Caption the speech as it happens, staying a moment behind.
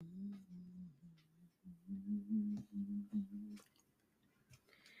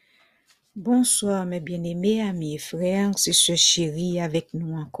Bonsoir mes bien-aimés, amis et frères, c'est ce chéri avec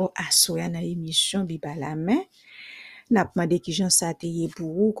nous encore à soir dans l'émission Bible à la main. N'a pas demandé qui j'en s'atelier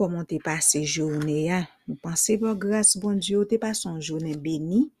pour vous, comment t'es passé journée, hein? Nous pensez par grâce, bon Dieu, t'es passé une journée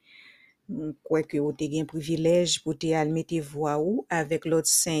bénie. Nous croyons que vous avez un privilège pour te mettre voix ou avec l'autre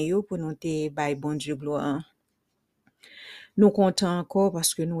saint pour nous te bailler bon Dieu gloire. Nous comptons encore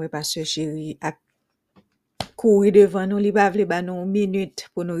parce que nous est pasteur chéri à courir devant nous, li pas vle ba nous une minute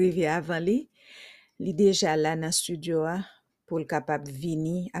pour nous arriver avant lui. Li déjà là dans studio pour le capable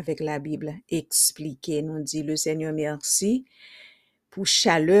venir avec la Bible expliquer nous dit le Seigneur merci pour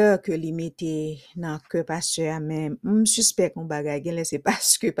chaleur que li mette dans cœur pasteur même suspect qu'on bagay gen c'est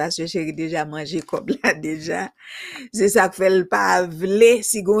parce que pasteur chéri déjà mangé comme là déjà c'est ça que fait le pas vle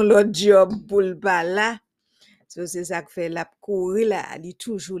si gon l'autre job pour le pas là. So, c'est ça que fait la courir là, elle est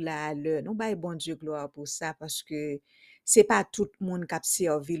toujours là à l'heure. Nous bail bon Dieu gloire pour ça parce que c'est pas tout le monde qui a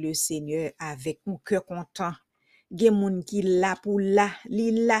servi le Seigneur avec un cœur content. Gen moun qui là pour là,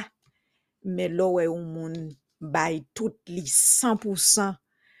 li là. Mais là ouais un monde bail tout li 100%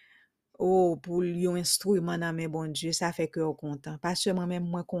 oh pour yon instrument dans mes bon Dieu, ça fait cœur content. Pas seulement même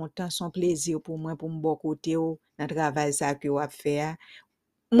moi content, son plaisir pour moi pour me bon côté dans travail ça que a fait.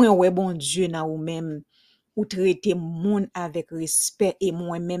 Moi ouais bon Dieu dans ou même ou traiter monde avec respect et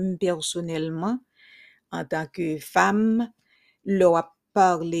moi-même personnellement en tant que femme leur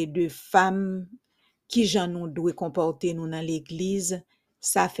parler de femmes qui j'en nous doit comporter nous dans l'église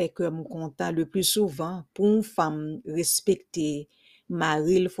ça fait que me content le plus souvent pour une femme respecter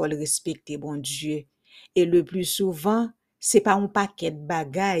mari il faut le respecter bon Dieu et le plus souvent c'est pas un paquet de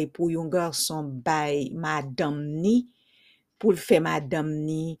bagaille pour un garçon bail madame ni pour le faire madame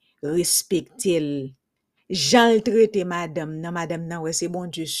ni respecter Jean le traité madame nan ouais c'est bon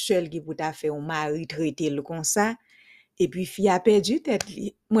Dieu seul qui peut ta faire un mari traiter le comme ça et puis fille a perdu tête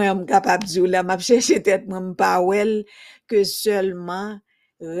li moi am capable dire là m'a chercher tête moi pas wel que seulement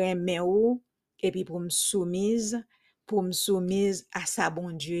remet ou et puis pour me soumise à ça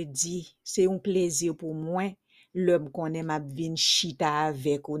bon Dieu dit c'est un plaisir pour moi l'homme connaît m'a vinn chita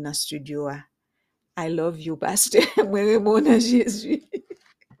avec ou dans studio I love you pasteur moi remon dans Jésus.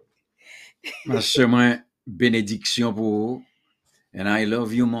 Ma sœur, bénédiction pour vous, and I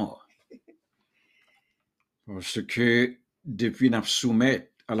love you more. Parce que depuis nous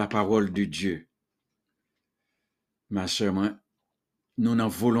soumettre à la parole de Dieu, ma sœur, nous avons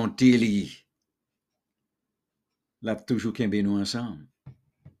volonté li, là toujours qu'un nous ensemble.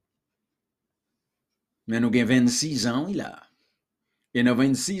 Mais nous avons 26 ans, là. Et dans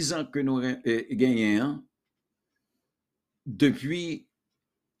 26 ans que nous gagnons, depuis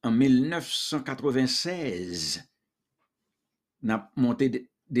en 1996, nous avons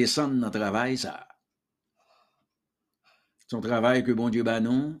monté, descendre dans le travail, ça. Son travail que bon Dieu bat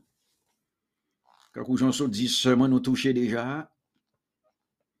nous, quand j'en sont 10 seulement nous toucher déjà,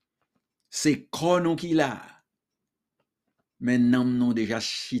 c'est chrono qui là. Maintenant, nous déjà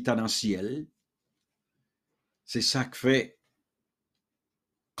chita dans le ciel. C'est ça que fait,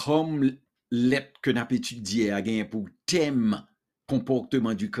 comme l'être que nous avons étudié a gagné pour thème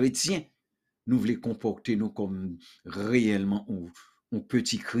comportement du chrétien, nous voulons comporter nous comme réellement un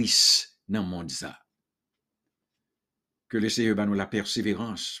petit Christ dans le monde ça. Que le Seigneur va nous la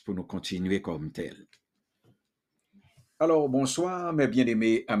persévérance pour nous continuer comme tel. Alors, bonsoir, mes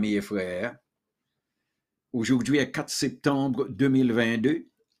bien-aimés amis et frères. Aujourd'hui est 4 septembre 2022.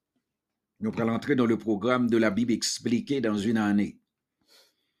 Nous allons entrer dans le programme de la Bible expliquée dans une année.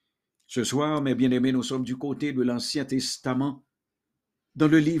 Ce soir, mes bien-aimés, nous sommes du côté de l'Ancien Testament, dans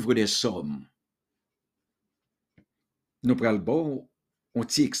le livre des Psaumes. Nous prenons une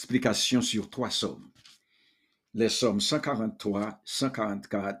petite explication sur 3 psaumes. Les psaumes 143,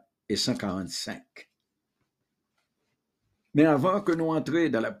 144 et 145. Mais avant que nous entrions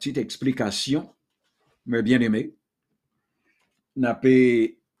dans la petite explication, mes bien-aimés, nous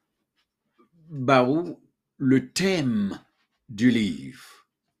avons le thème du livre.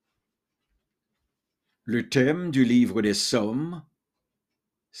 Le thème du livre des Psaumes,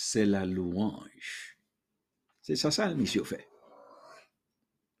 c'est la louange. C'est ça le mission fait.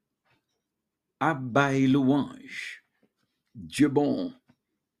 Abaye louange. Dieu bon,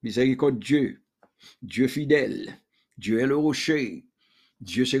 miséricordieux, Dieu fidèle, Dieu est le rocher,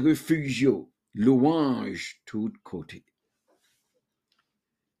 Dieu c'est refugio, louange tout côté.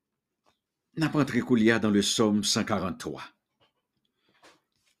 N'a pas entré coulière dans le psaume 143.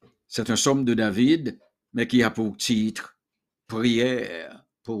 C'est un psaume de David, mais qui a pour titre Prière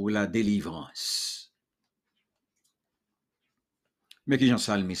pour la délivrance. Mais qui Jean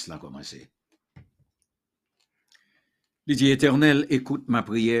Salmis l'a commencé. Il dit, Éternel, écoute ma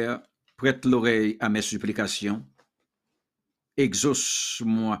prière, prête l'oreille à mes supplications,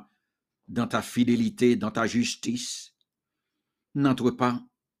 exauce-moi dans ta fidélité, dans ta justice. N'entre pas,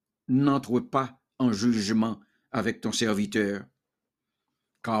 n'entre pas en jugement avec ton serviteur,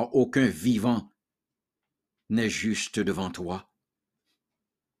 car aucun vivant n'est juste devant toi.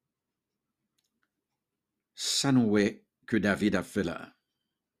 Ça nous est que David a fait là.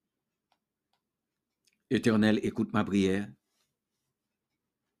 Éternel, écoute ma prière.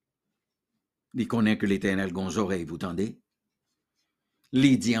 Il connaît que l'Éternel gonze oreille, vous tendez?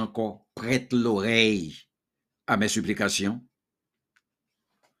 Il dit encore, prête l'oreille à mes supplications.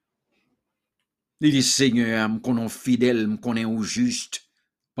 Il dit, Seigneur, me connais fidèle, me connais ou juste,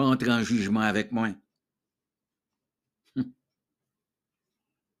 pas entrer en jugement avec moi.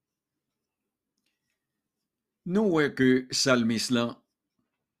 Nous voyons que Salmis là,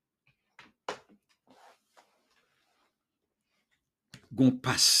 gon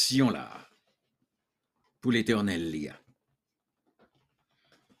passion là, pour l'Éternel.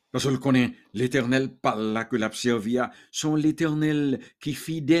 Parce qu'on connaît, l'Éternel parle là que l'abservia, sont l'Éternel qui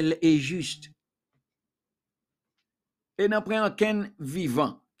fidèle et juste. Et n'a pris aucun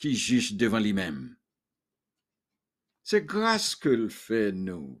vivant qui juste devant lui-même. C'est grâce que le fait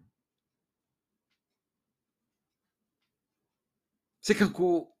nous. C'est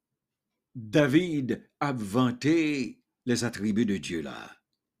quand David a vanté les attributs de Dieu là.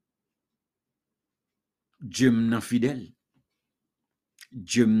 Dieu m'en fidèle,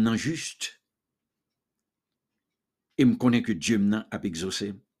 Dieu m'en juste, et me connaît que Dieu m'en a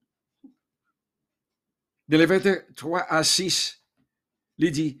exaucé. De les 23 à 6,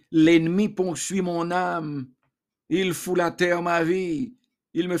 il dit, l'ennemi poursuit mon âme, il fout la terre ma vie,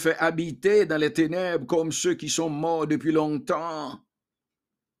 il me fait habiter dans les ténèbres comme ceux qui sont morts depuis longtemps.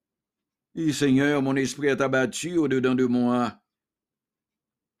 Et Seigneur, mon esprit est abattu au-dedans de moi.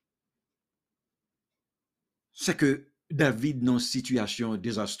 C'est que David, dans une situation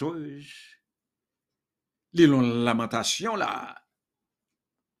désastreuse, les longues lamentations là,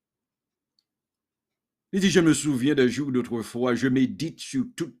 il dit, je me souviens des jours d'autrefois, je médite sur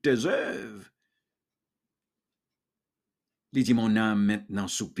toutes tes œuvres. Il dit, mon âme maintenant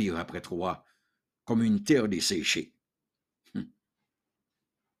soupire après toi, comme une terre desséchée.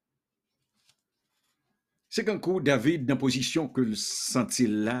 C'est qu'un coup, David, dans la position que le sentit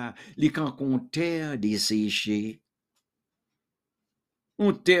là, il est quand terre desséchée.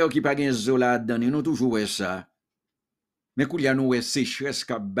 Une terre qui n'a pas de eau là-dedans, nous avons toujours ça. Mais quand il y a une sécheresse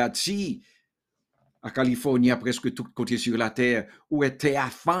qui a bâti, à Californie, à presque tout côté sur la terre, où est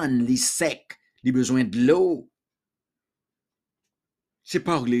terre fan, les sec, les besoins de l'eau. C'est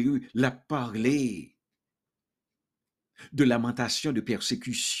parler, la parler de lamentation, de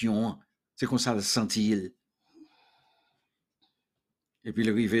persécution. C'est comme ça le sentit. Et puis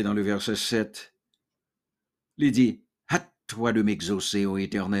il arrivé dans le verset 7, il dit, hâte-toi de m'exaucer, ô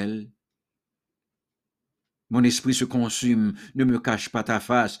Éternel. Mon esprit se consume, ne me cache pas ta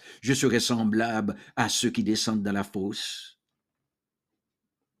face, je serai semblable à ceux qui descendent dans la fosse.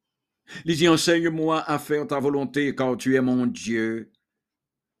 Il dit, enseigne-moi à faire ta volonté, car tu es mon Dieu.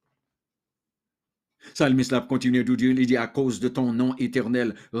 Salmiste l'a continué de dire, il dit, à cause de ton nom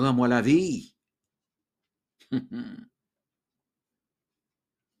éternel, rends-moi la vie.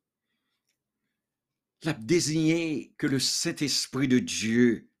 L'a désigné que le Saint-Esprit de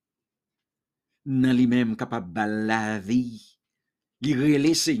Dieu n'a lui-même capable de la vie. Il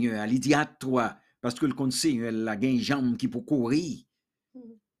relève Seigneur, il dit à toi, parce que le compte Seigneur, il a une jambe qui peut courir.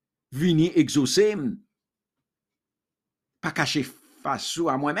 Venir exaucer, pas cacher face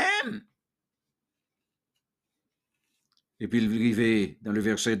à moi-même. Et puis il arrivait dans le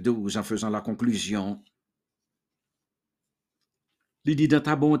verset 12 en faisant la conclusion. Il dit, dans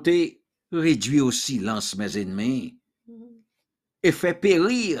ta bonté, réduis au silence mes ennemis et fais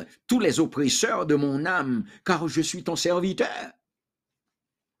périr tous les oppresseurs de mon âme, car je suis ton serviteur.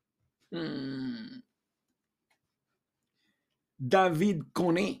 David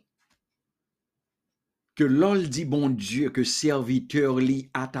connaît que l'ol dit bon Dieu que serviteur li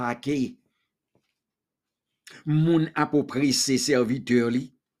attaqué, moun apoppressé serviteur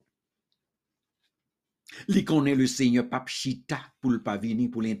li. Li connaît le Seigneur pape chita pour le pas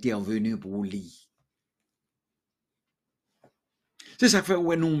venir pour l'intervenir pour lui. C'est ça que fait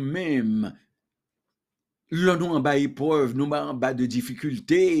ouais nous-mêmes, là nous en bas épreuve, nous en bas de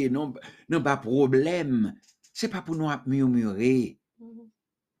difficultés, nous en bas problème. C'est pas pour nous murmurer.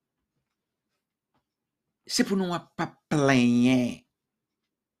 C'est pour nous pas plaigner.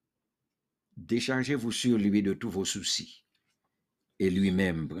 Déchargez-vous sur lui de tous vos soucis et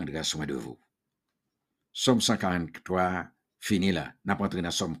lui-même prendra soin de vous. Somme 143, fini là. N'a pas entré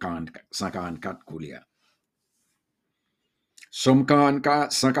dans Somme 144 coulia. Somme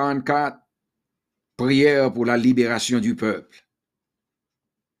 44, 144, prière pour la libération du peuple.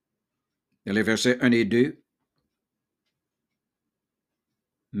 Dans les versets 1 et 2,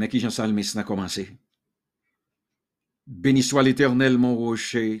 mais qui Jean Salmiste n'a commencé. Béni soit l'Éternel, mon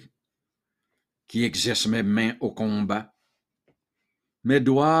rocher, qui exerce mes mains au combat, mes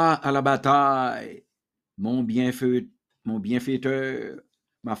doigts à la bataille, mon bienfaiteur,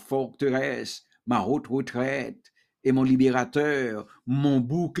 ma forteresse, ma haute retraite et mon libérateur, mon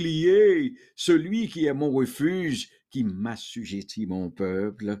bouclier, celui qui est mon refuge, qui m'assujettit mon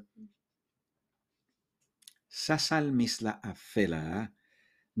peuple. Ça, Salmiste là a fait là,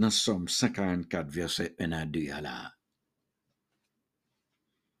 dans Somme 144, verset 1 à 2 à là.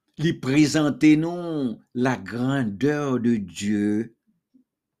 Lui présenter nous la grandeur de Dieu.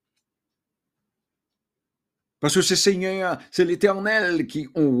 Parce que c'est Seigneur, c'est l'Éternel qui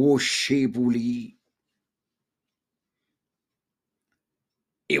ont rocher pour lui.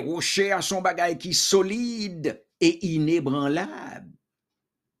 Et rocher a son bagage qui solide et inébranlable.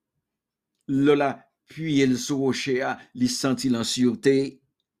 Là, puis il sur rocher a, il sentit en sûreté.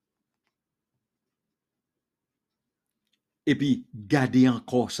 Et puis, garder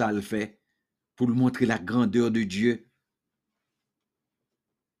encore ça le fait pour lui montrer la grandeur de Dieu.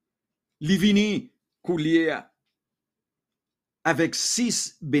 Livini, coulier avec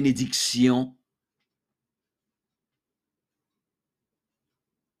 6 bénédictions.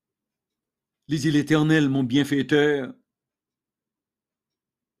 Il dit l'Éternel, mon bienfaiteur,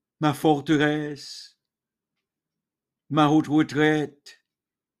 ma forteresse, ma haute retraite,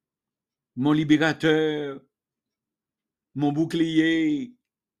 mon libérateur, mon bouclier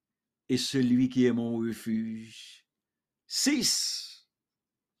et celui qui est mon refuge. 6.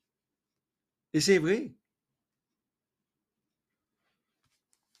 Et c'est vrai.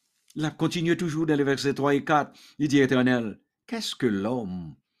 Là, continue toujours dans les versets 3 et 4. Il dit, Éternel, qu'est-ce que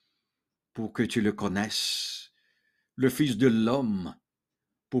l'homme pour que tu le connaisses? Le Fils de l'homme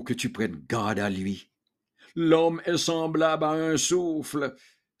pour que tu prennes garde à lui. L'homme est semblable à un souffle.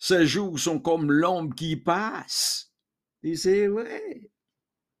 Ses jours sont comme l'ombre qui passe. Et c'est vrai.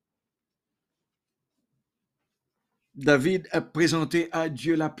 David a présenté à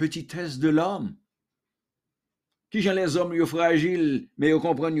Dieu la petitesse de l'homme. Qui j'en les hommes, ils sont fragiles, mais ils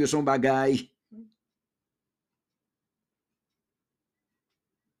comprennent qu'ils sont bagailles.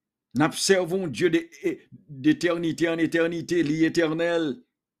 N'observons Dieu d'éternité en éternité, l'éternel.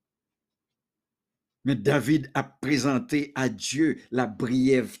 Mais David a présenté à Dieu la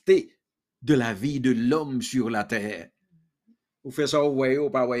brièveté de la vie de l'homme sur la terre. Vous faites ça, vous voyez, ou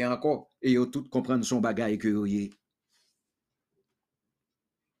pas voyez encore, et vous tout comprendre son bagaille que vous voyez.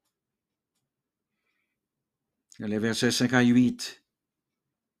 Dans les versets 5 à 8,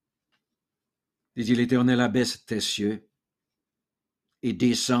 il dit l'Éternel abaisse tes cieux et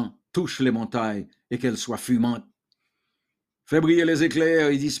descend, touche les montagnes et qu'elles soient fumantes. Fais briller les éclairs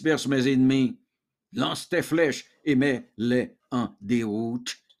et disperse mes ennemis. Lance tes flèches et mets-les en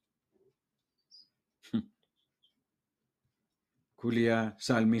déroute. Koulia,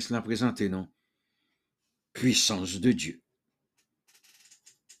 Salmis l'a présenté, non? Puissance de Dieu.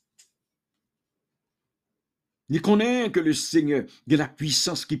 Il connaît que le Seigneur a la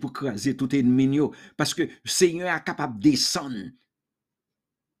puissance qui peut craser tout ennemi, parce que le Seigneur est capable de descendre.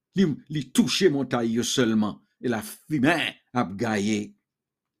 Il touche montagne seulement, et la fumée a gaillé.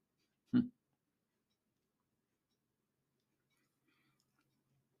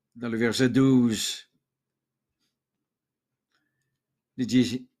 Dans le verset 12, il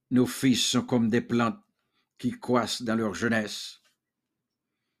dit, nos fils sont comme des plantes qui croissent dans leur jeunesse.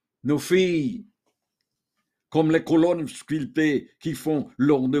 Nos filles, comme les colonnes sculptées qui font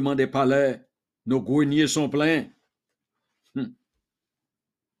l'ornement des palais. Nos greniers sont pleins.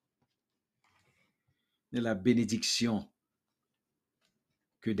 Et la bénédiction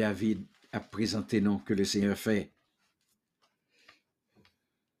que David a présentée, non, que le Seigneur fait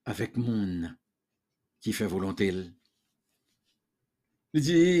avec monde qui fait volonté. Il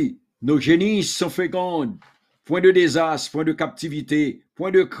dit, nos génisses sont fécondes, point de désastre, point de captivité,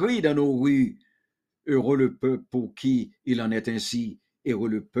 point de cri dans nos rues. Heureux le peuple pour qui il en est ainsi, heureux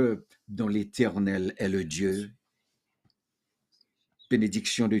le peuple dont l'Éternel est le Dieu.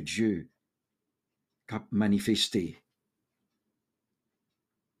 Bénédiction de Dieu qu'a manifesté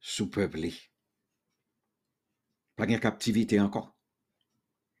sous peuplé. Pas de captivité encore.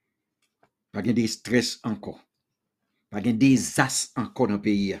 Pas de stress encore. Pas de désastre encore dans le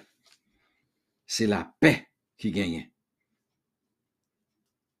pays. C'est la paix qui gagne.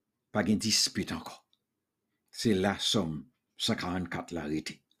 Pas de dispute encore. C'est la Somme 144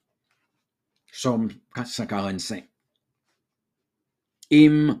 l'arrêté. Somme 145.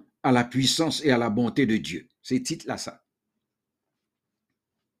 Hymne à la puissance et à la bonté de Dieu. C'est titre là ça.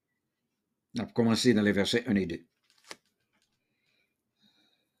 On a commencé dans les versets 1 et 2.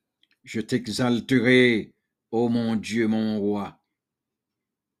 Je t'exalterai, ô mon Dieu, mon roi,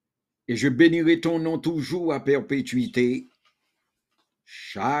 et je bénirai ton nom toujours à perpétuité.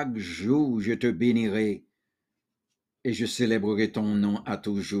 Chaque jour, je te bénirai, et je célébrerai ton nom à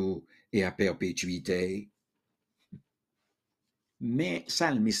toujours et à perpétuité. Mais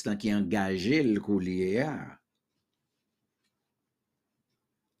psalmiste qui engagé le collier à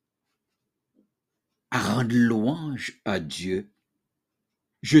rendre louange à Dieu.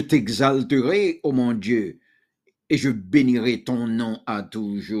 Je t'exalterai, ô mon Dieu, et je bénirai ton nom à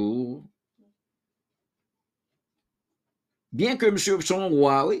toujours. Bien que monsieur son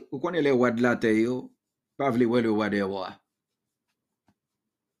roi, oui, vous connaissez les rois de la terre, pas le roi des rois.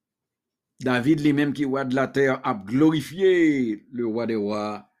 David lui-même qui est roi de la terre a glorifié le roi des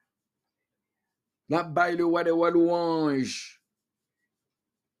rois. La baille le roi des rois louange.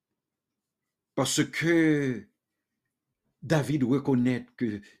 Parce que David reconnaît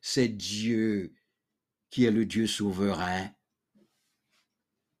que c'est Dieu qui est le Dieu souverain.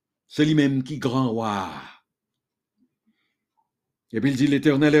 C'est lui-même qui est grand roi. Et puis il dit,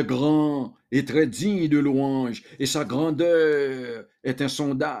 l'Éternel est grand et très digne de louange, et sa grandeur est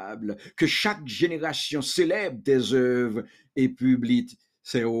insondable, que chaque génération célèbre tes œuvres et publie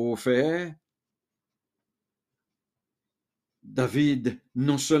ses hauts faits. David,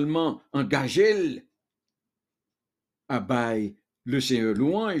 non seulement engagé à bail le Seigneur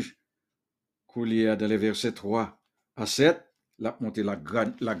louange, qu'il y a dans les versets 3 à 7, la montée la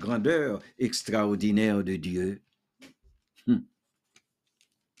grandeur extraordinaire de Dieu.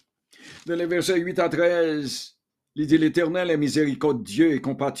 Dans les versets 8 à 13, il dit l'Éternel est miséricordieux et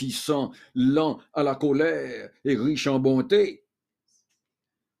compatissant, lent à la colère et riche en bonté.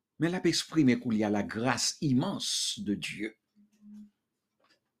 Mais là, exprime qu'il y a la grâce immense de Dieu.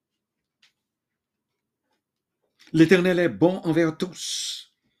 L'Éternel est bon envers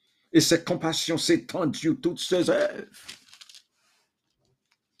tous, et sa compassion s'étend sur toutes ses œuvres.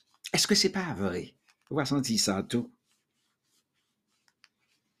 Est-ce que c'est pas vrai? On va sentir ça tout.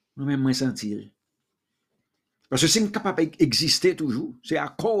 Nous-mêmes, moi, sentir. Parce que si nous sommes capables d'exister toujours, c'est à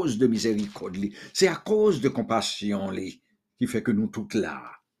cause de miséricorde, c'est à cause de compassion qui fait que nous toutes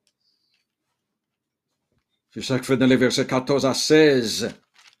là. C'est ça que fait dans les versets 14 à 16.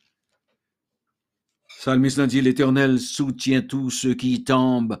 Psalmiste dit, l'Éternel soutient tous ceux qui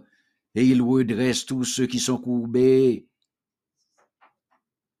tombent et il redresse tous ceux qui sont courbés.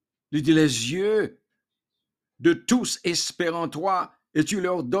 Il dit, les yeux de tous espèrent en toi et tu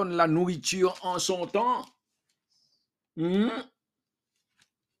leur donnes la nourriture en son temps.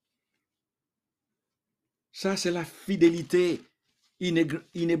 Ça, c'est la fidélité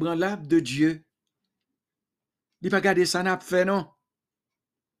inébranlable de Dieu. Il n'a pas gardé ça, n'a pas fait, non?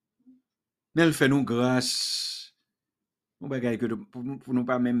 Mais elle fait nous grâce. On va regarder que pour nous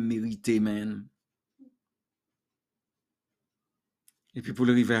pas même mériter, même. Et puis pour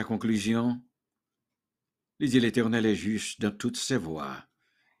arriver à la conclusion, il dit l'Éternel est juste dans toutes ses voies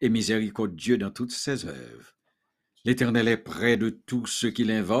et miséricordieux dans toutes ses œuvres. L'Éternel est près de tous ceux qui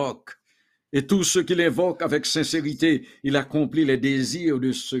l'invoquent, et tous ceux qui l'invoquent avec sincérité, il accomplit les désirs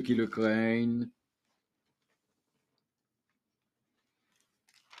de ceux qui le craignent.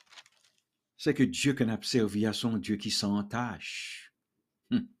 C'est que Dieu qu'on a servi à son Dieu qui sans tache,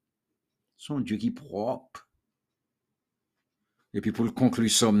 son Dieu qui est propre. Et puis pour le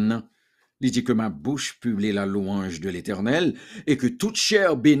conclure somnant, il dit que ma bouche publie la louange de l'Éternel et que toute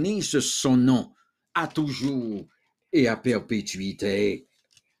chair bénisse son nom à toujours et à perpétuité.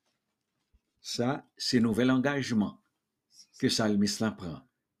 Ça, c'est un nouvel engagement que Psalmiste prend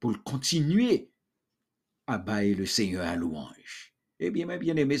pour continuer à bailler le Seigneur à louange. Eh bien, mes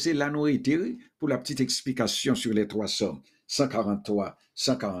bien-aimés, c'est là nous été pour la petite explication sur les trois psaumes, 143,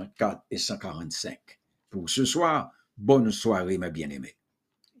 144 et 145. Pour ce soir, bonne soirée, mes bien-aimés.